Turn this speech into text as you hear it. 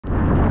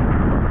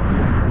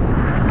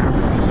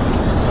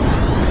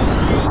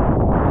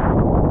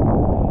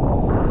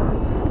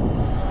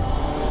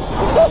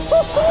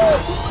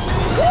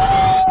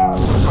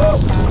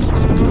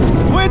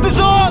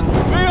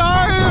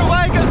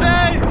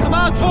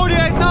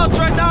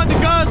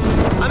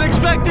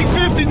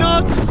50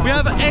 knots. We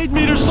have an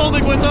 8-meter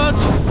Sonic with us,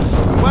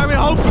 where we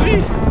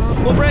hopefully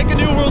will break a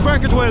new world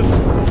record with.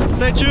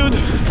 Stay tuned.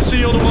 See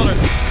you on the water.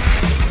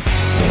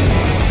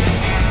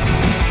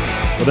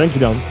 Wat denk je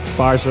dan?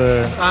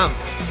 Paarse... Aan.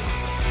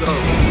 Go.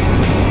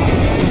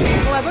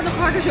 Oh, hij wordt nog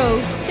harder zo.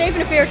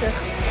 47.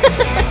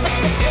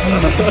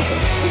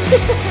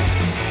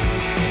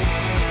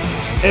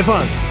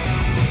 Evan,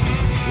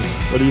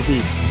 what do you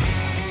see?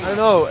 I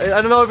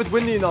don't know if it's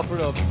windy enough or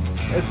not.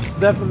 It's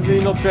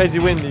definitely not crazy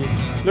windy.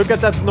 Look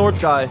at that North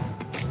guy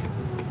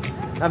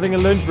having a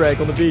lunch break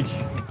on the beach.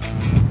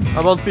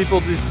 I want people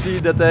to see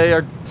that they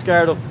are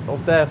scared of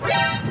death,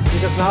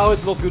 because now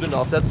it's not good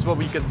enough. That's what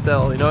we can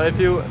tell. You know, if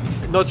you're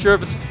not sure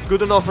if it's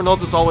good enough or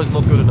not, it's always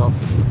not good enough.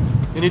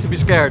 You need to be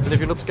scared, and if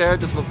you're not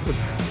scared, it's not good.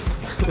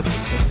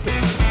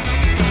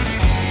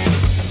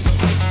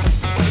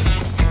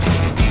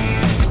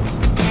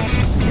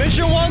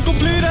 Mission 1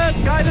 completed,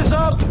 guide is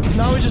up.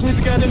 Now we just need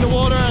to get in the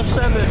water and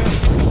send it.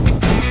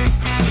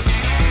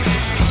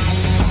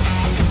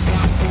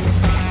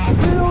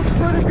 Feels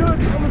pretty good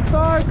from the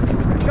start.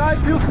 Guide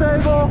feels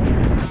stable.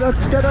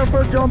 Let's get our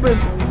first jump in.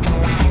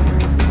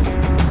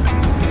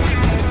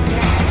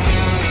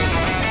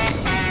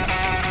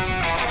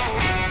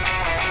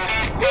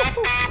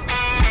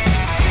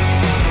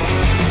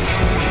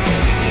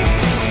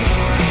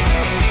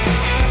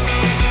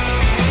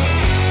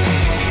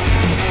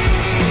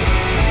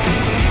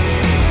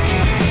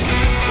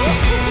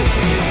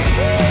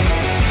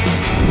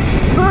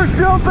 First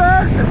jump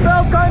in, it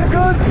felt kind of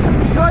good.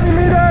 20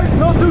 meters,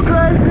 not too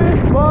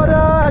crazy, but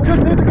I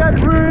just need to get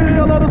really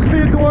a lot of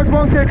speed towards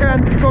one kicker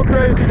and go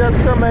crazy.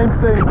 That's the main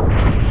thing.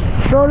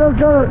 So let's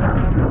go.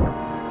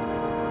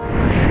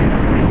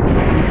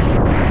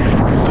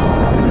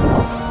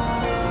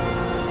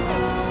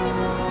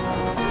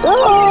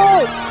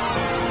 Oh!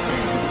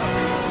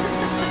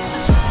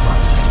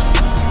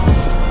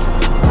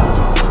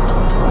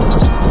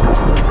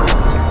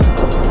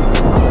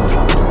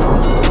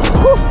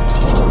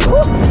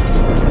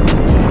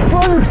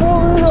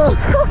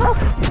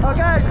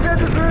 Okay,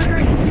 this is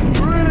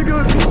really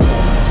good.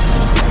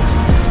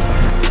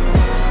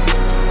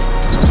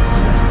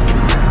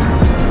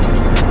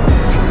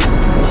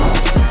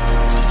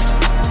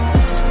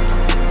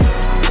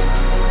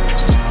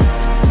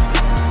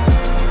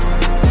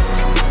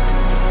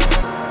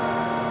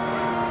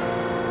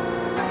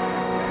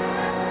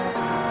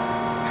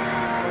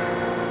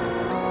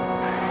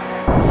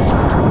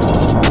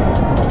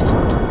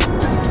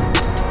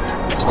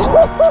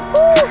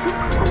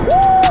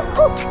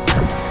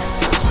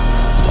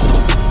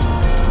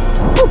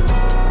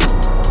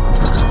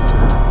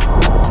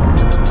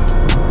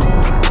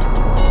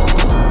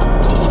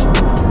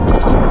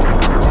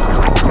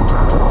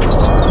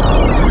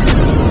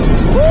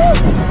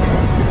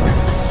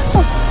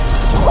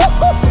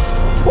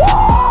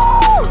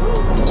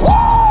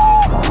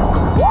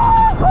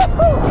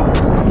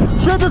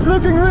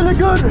 Looking really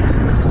good.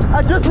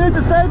 I just need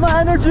to save my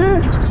energy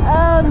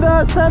and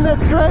send it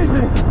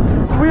crazy.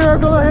 We are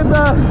gonna hit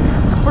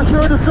for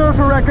sure the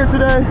surfer record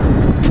today.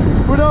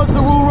 Who knows,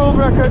 the world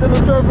record in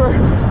the surfer.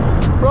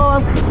 Bro,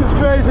 I'm just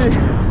crazy.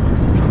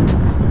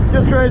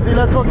 Just crazy.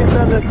 Let's fucking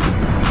send it.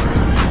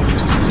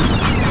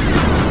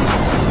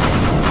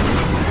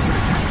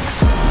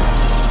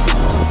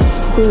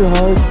 Pretty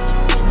hard.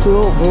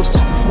 Cool. Oops.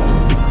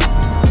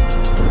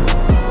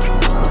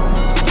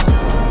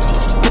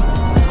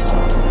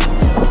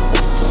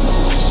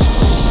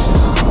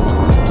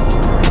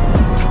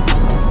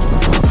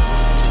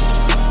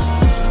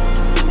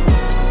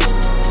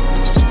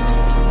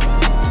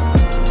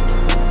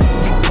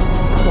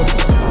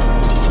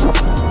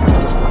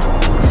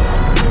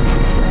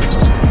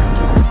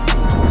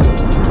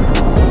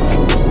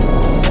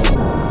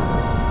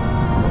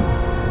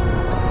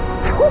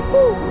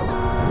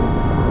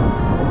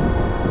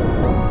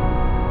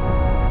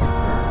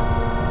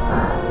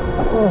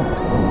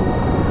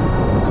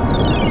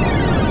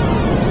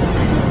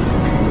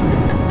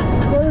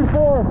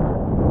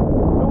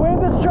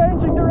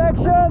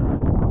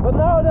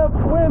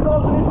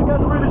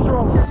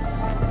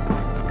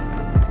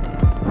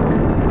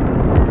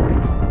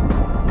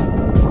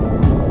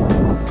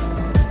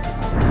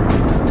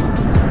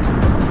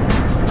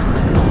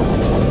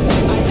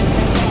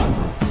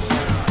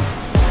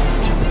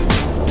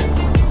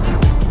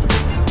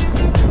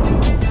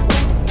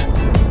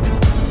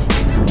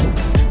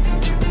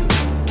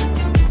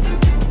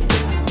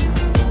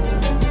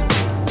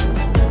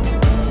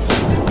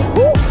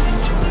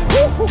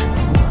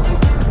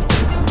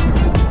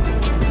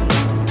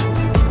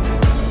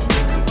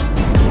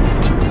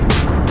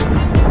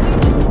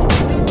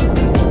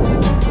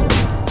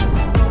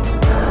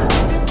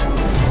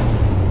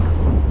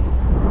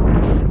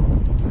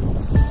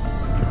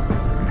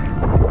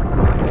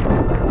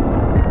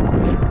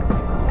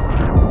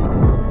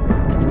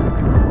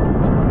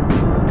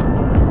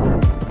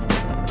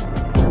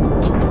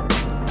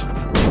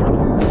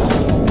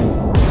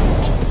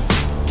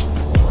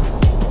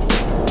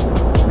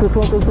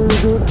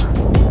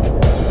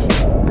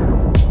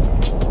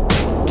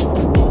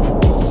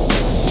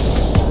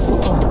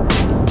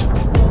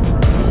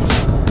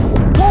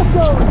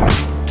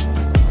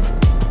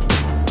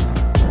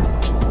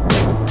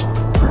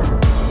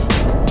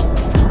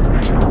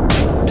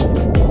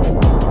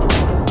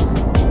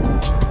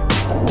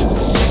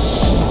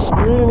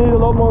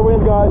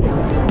 wind, guys.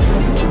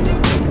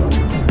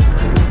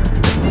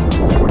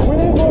 We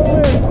need more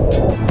wind.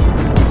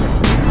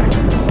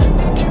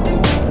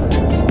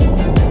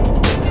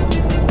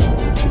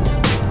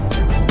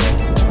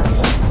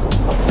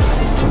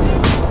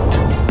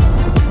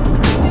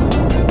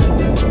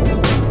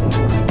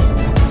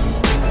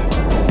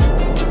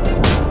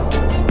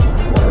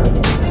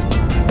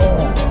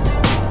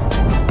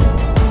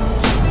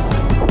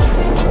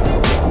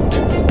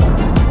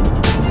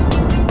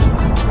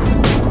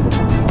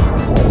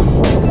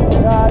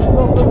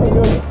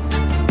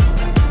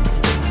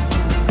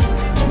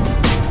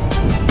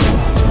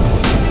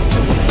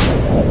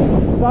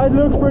 It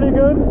looks pretty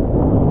good.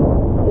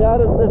 Yeah,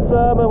 it's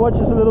my watch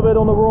is a little bit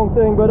on the wrong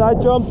thing, but I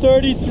jumped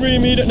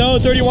 31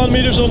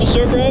 meters on the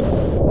surf ramp.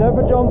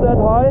 Never jumped that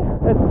high.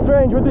 It's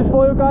strange with these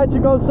foil kites,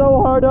 you go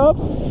so hard up,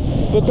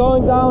 but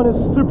going down is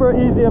super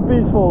easy and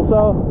peaceful.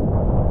 So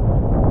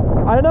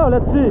I don't know.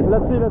 Let's see.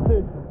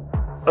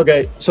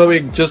 Okay, so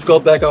we just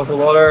got back off the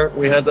water.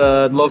 We had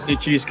a lovely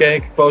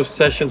cheesecake. Post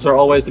sessions are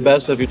always the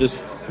best if you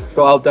just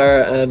go out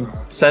there and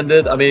send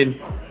it. I mean,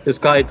 this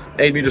kite,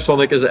 8-meter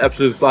Sonic, is an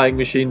absolute flying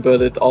machine,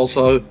 but it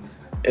also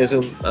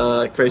isn't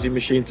a crazy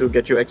machine to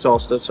get you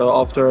exhausted. So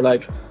after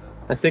like,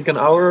 I think an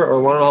hour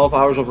or 1.5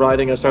 hours of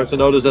riding, I started to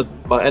notice that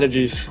my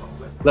energy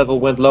level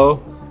went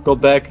low.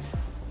 Got back,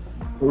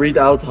 read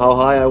out how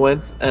high I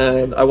went,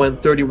 and I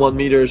went 31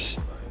 meters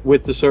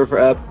with the Surfer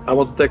app. I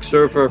want to thank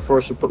Surfer for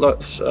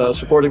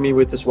supporting me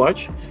with this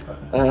watch.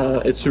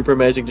 It's super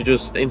amazing to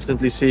just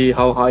instantly see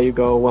how high you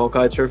go while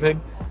kite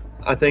surfing.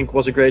 I think it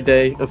was a great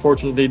day.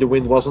 Unfortunately, the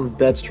wind wasn't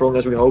that strong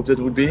as we hoped it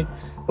would be. It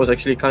was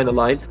actually kind of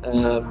light.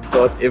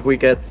 But if we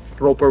get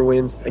proper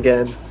wind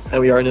again and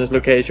we are in this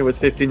location with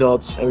 50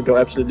 knots and we go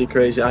absolutely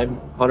crazy, I'm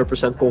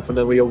 100%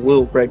 confident we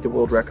will break the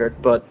world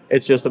record. But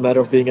it's just a matter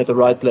of being at the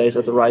right place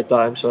at the right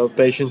time. So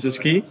patience is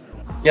key.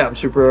 Yeah, I'm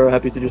super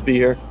happy to just be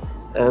here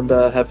and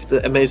have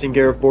the amazing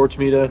gear of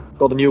Boardschmiede.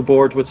 Got a new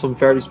board with some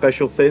very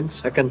special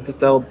fins. I can't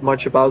tell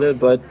much about it,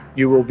 but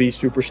you will be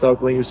super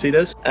stoked when you see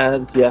this.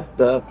 And yeah,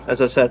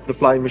 as I said, the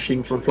flying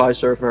machine from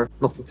Flysurfer.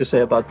 Nothing to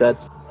say about that.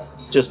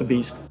 Just a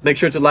beast. Make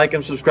sure to like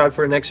and subscribe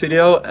for the next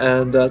video.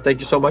 And thank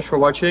you so much for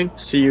watching.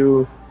 See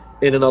you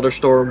in another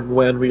storm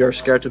when we are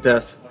scared to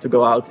death to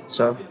go out.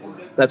 So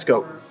let's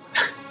go.